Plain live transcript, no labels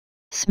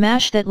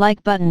Smash that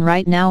like button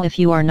right now if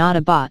you are not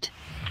a bot.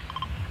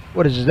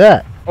 What is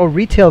that? Oh,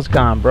 retail's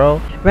gone, bro.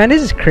 Man,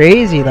 this is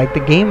crazy. Like, the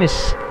game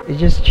is... It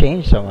just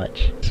changed so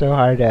much. So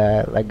hard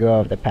to let go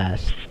of the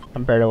past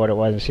compared to what it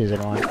was in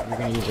Season 1. You're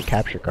gonna use a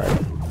capture card.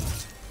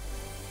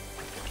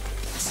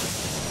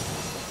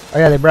 Oh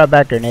yeah, they brought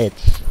back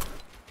grenades.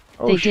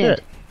 Oh, they shit.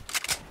 did.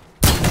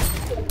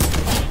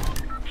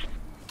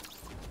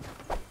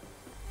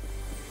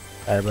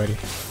 Alright, buddy.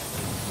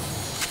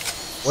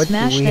 What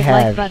Smash do we that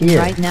have like button here?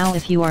 right now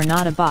if you are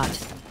not a bot.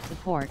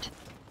 Support.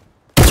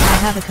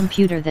 I have a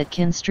computer that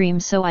can stream,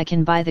 so I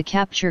can buy the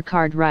capture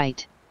card,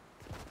 right?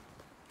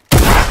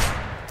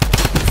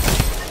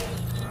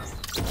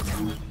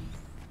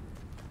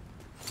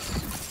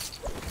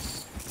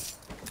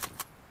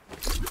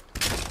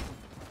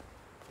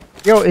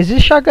 Yo, is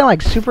this shotgun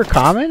like super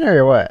common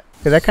or what?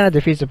 Because that kind of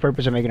defeats the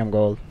purpose of making them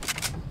gold.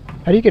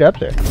 How do you get up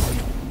there?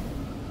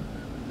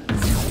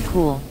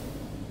 Cool.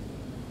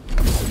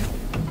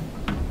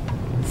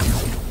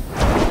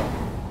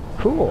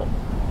 Cool.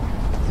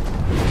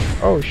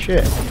 Oh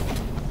shit.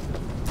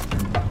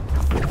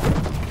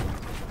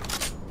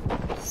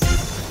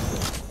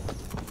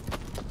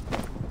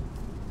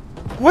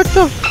 What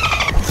the f—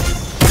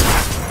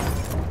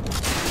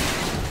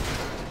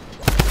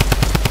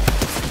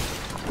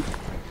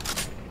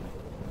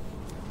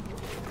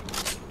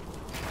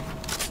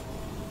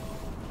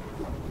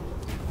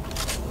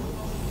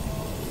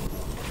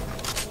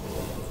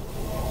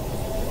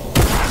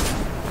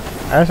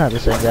 That's not the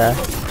same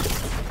guy.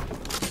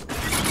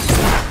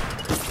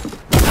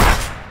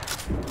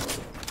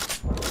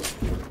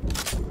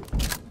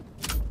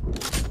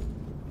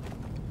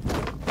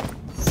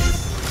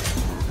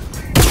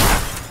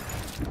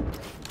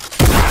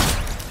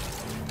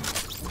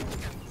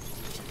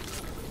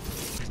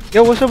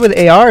 Yo, what's up with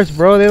ARs,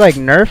 bro? They like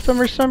nerfed them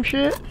or some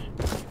shit?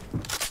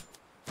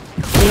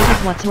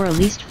 David, what's your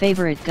least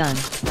favorite gun?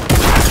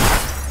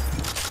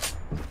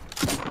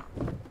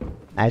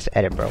 Nice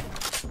edit, bro.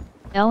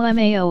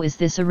 LMAO is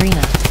this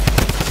arena.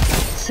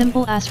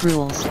 Simple ass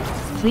rules.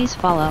 Please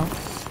follow.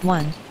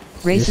 1.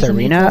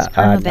 Racism equals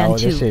permaban. No,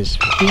 2. this is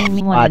Being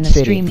me one Odd in the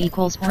City. stream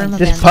equals permaban.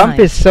 This pump 9.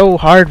 is so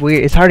hard.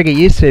 It's hard to get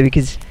used to it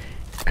because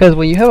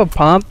when you have a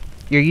pump,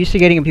 you're used to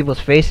getting in people's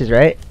faces,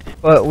 right?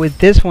 But with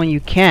this one, you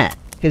can't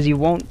because you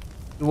won't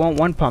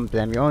one pump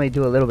them. You only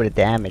do a little bit of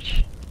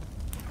damage.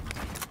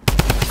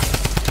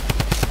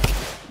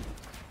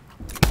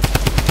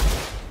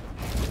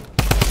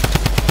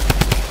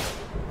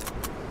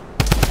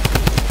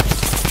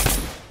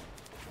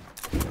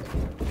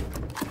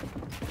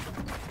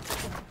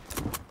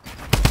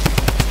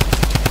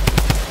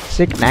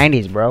 Sick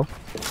 90s, bro.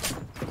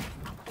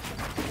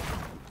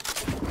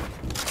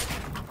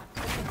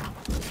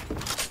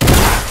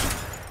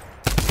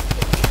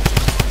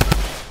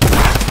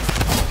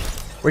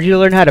 Where'd you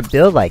learn how to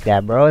build like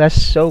that, bro? That's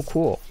so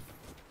cool.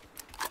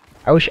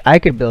 I wish I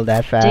could build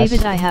that fast.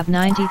 David, I have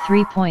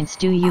 93 points.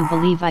 Do you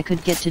believe I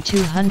could get to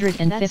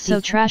 250? That's so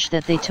trash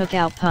that they took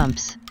out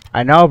pumps.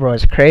 I know, bro.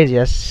 It's crazy.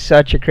 That's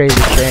such a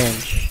crazy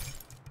change.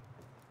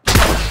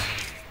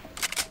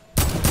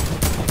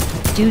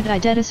 Dude, I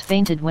dead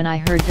fainted when I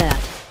heard that.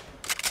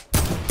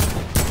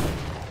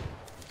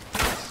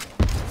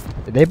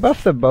 Did they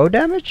buff the bow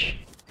damage?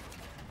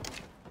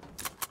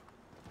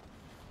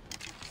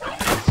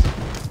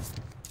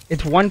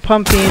 It's one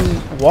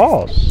pumping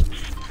walls.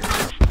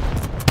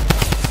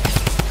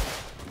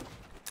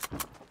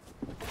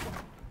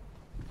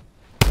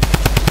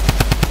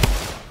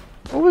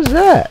 What was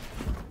that?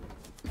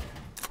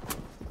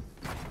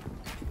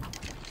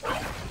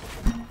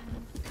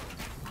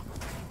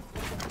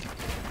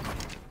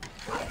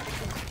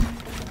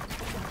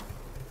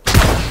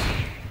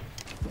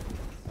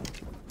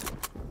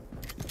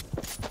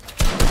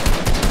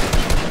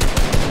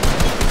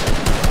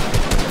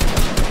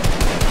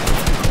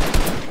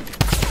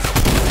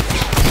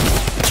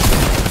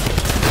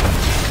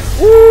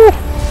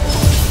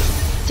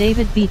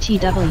 David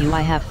BTW,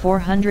 I have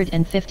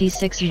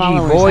 456 GG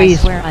followers. boys.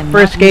 I swear I'm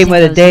First not game using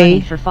of the those day.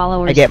 money for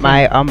followers. I get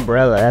my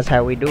umbrella. That's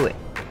how we do it.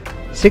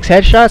 6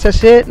 headshots,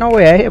 that's it? No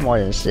way, I hit more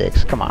than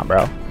 6. Come on,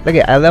 bro. Look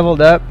at, I leveled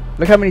up.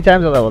 Look how many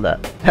times I leveled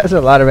up. That's a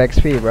lot of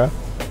XP, bro.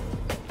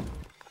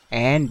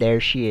 And there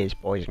she is,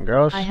 boys and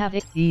girls. I have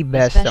the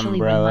best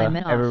umbrella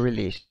off. ever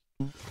released.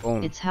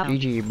 Boom. It's how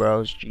GG,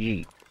 bros.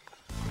 GG.